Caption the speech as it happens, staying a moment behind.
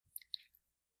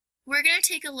We're going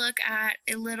to take a look at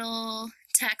a little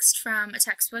text from a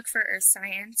textbook for earth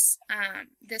science.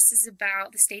 This is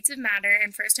about the states of matter,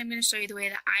 and first I'm going to show you the way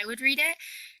that I would read it,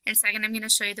 and second I'm going to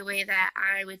show you the way that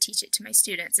I would teach it to my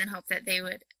students and hope that they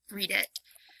would read it.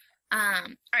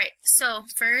 Alright, so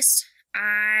first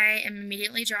I am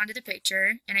immediately drawn to the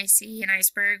picture, and I see an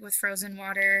iceberg with frozen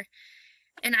water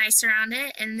and ice around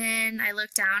it, and then I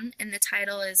look down and the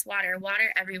title is water,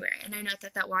 water everywhere, and I note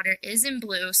that that water is in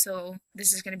blue, so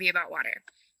this is going to be about water.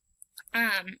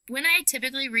 When I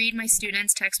typically read my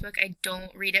students' textbook, I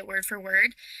don't read it word for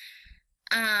word.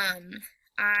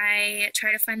 I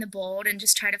try to find the bold and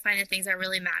just try to find the things that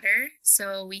really matter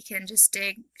so we can just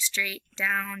dig straight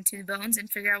down to the bones and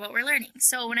figure out what we're learning.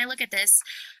 So when I look at this,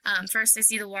 first I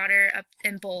see the water up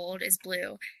in bold is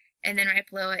blue, and then right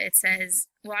below it says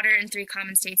water in 3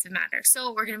 common states of matter.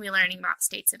 So we're going to be learning about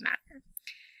states of matter.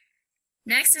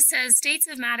 Next it says states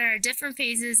of matter are different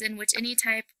phases in which any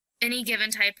given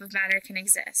type of matter can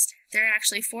exist. There are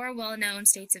actually 4 well-known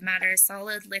states of matter: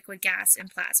 solid, liquid, gas,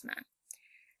 and plasma.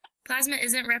 Plasma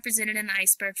isn't represented in the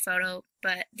iceberg photo,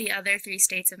 but the other 3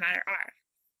 states of matter are.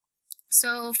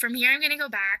 So from here I'm going to go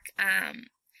back.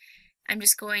 I'm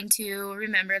just going to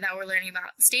remember that we're learning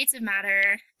about states of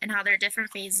matter and how there are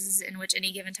different phases in which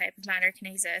any given type of matter can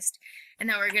exist, and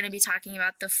that we're going to be talking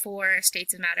about the 4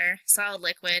 states of matter: solid,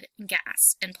 liquid,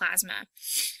 gas, and plasma.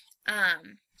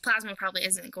 Plasma probably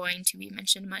isn't going to be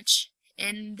mentioned much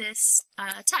in this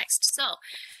text. So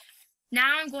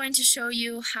now I'm going to show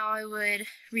you how I would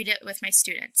read it with my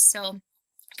students. So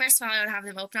first of all, I would have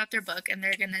them open up their book, and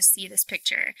they're going to see this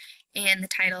picture and the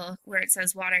title where it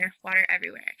says water, water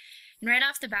everywhere. And right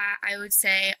off the bat, I would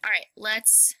say, all right,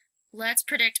 let's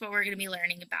predict what we're going to be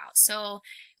learning about. So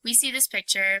we see this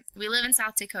picture. We live in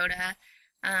South Dakota.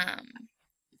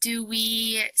 Do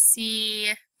we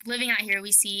see, living out here,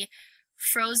 we see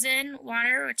frozen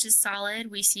water, which is solid.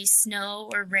 We see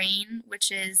snow or rain, which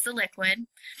is the liquid.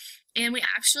 And we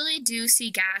actually do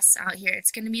see gas out here. It's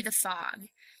going to be the fog.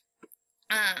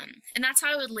 And that's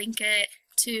how I would link it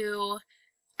to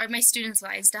my students'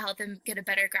 lives to help them get a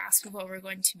better grasp of what we're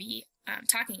going to be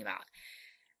talking about.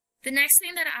 The next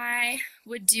thing that I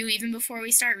would do even before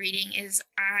we start reading is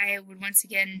I would once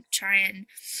again try and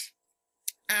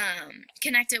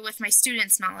connect it with my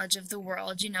students' knowledge of the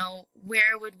world. You know,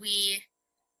 where would we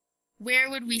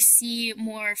see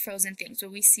more frozen things?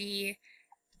 Would we see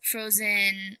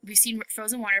we've seen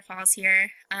frozen waterfalls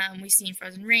here, we've seen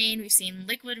frozen rain, we've seen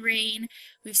liquid rain,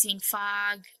 we've seen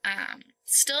fog,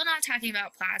 still not talking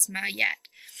about plasma yet.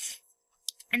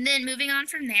 And then moving on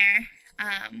from there,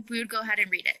 we would go ahead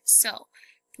and read it. So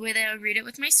the way that I would read it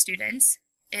with my students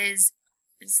is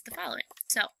the following.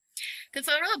 So the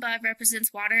photo above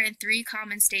represents water in 3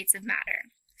 common states of matter.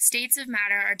 States of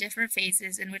matter are different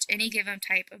phases in which any given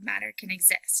type of matter can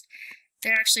exist.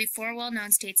 There are actually 4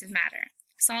 well-known states of matter: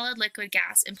 solid, liquid,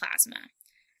 gas, and plasma.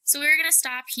 So we're going to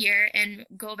stop here and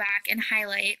go back and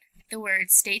highlight the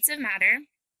words states of matter,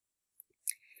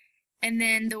 and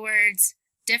then the words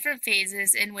different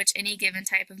phases in which any given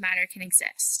type of matter can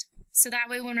exist. So that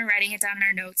way when we're writing it down in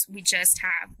our notes, we just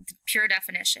have the pure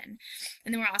definition.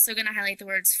 And then we're also going to highlight the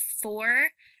words 4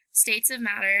 states of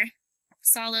matter: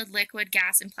 solid, liquid,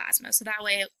 gas, and plasma. So that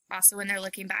way also when they're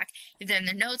looking back, either in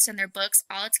their notes and their books,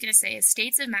 all it's going to say is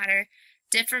states of matter,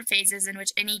 different phases in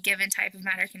which any given type of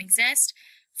matter can exist,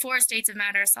 4 states of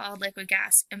matter: solid, liquid,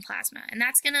 gas, and plasma. And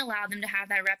that's going to allow them to have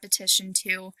that repetition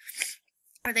too,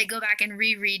 or they go back and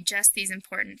reread just these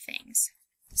important things.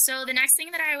 So the next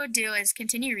thing that I would do is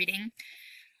continue reading.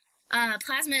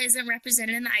 Plasma isn't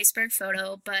represented in the iceberg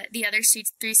photo, but the other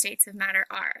 3 states of matter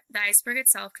are. The iceberg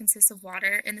itself consists of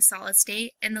water in the solid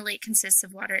state, and the lake consists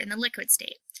of water in the liquid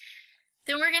state.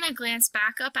 Then we're going to glance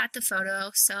back up at the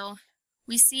photo. So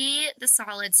we see the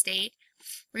solid state,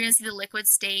 we're going to see the liquid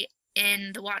state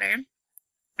in the water,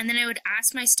 and then I would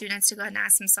ask my students to go ahead and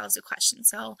ask themselves a question.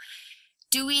 So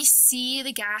do we see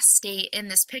the gas state in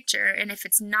this picture? And if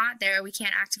it's not there, we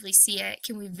can't actively see it,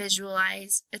 can we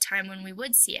visualize a time when we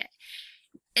would see it?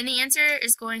 And the answer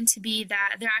is going to be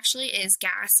that there actually is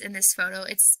gas in this photo.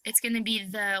 It's going to be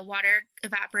the water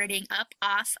evaporating up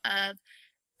off of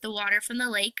the water from the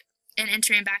lake and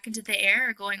entering back into the air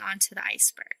or going onto the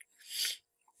iceberg.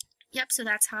 Yep, so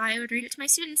that's how I would read it to my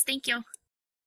students. Thank you.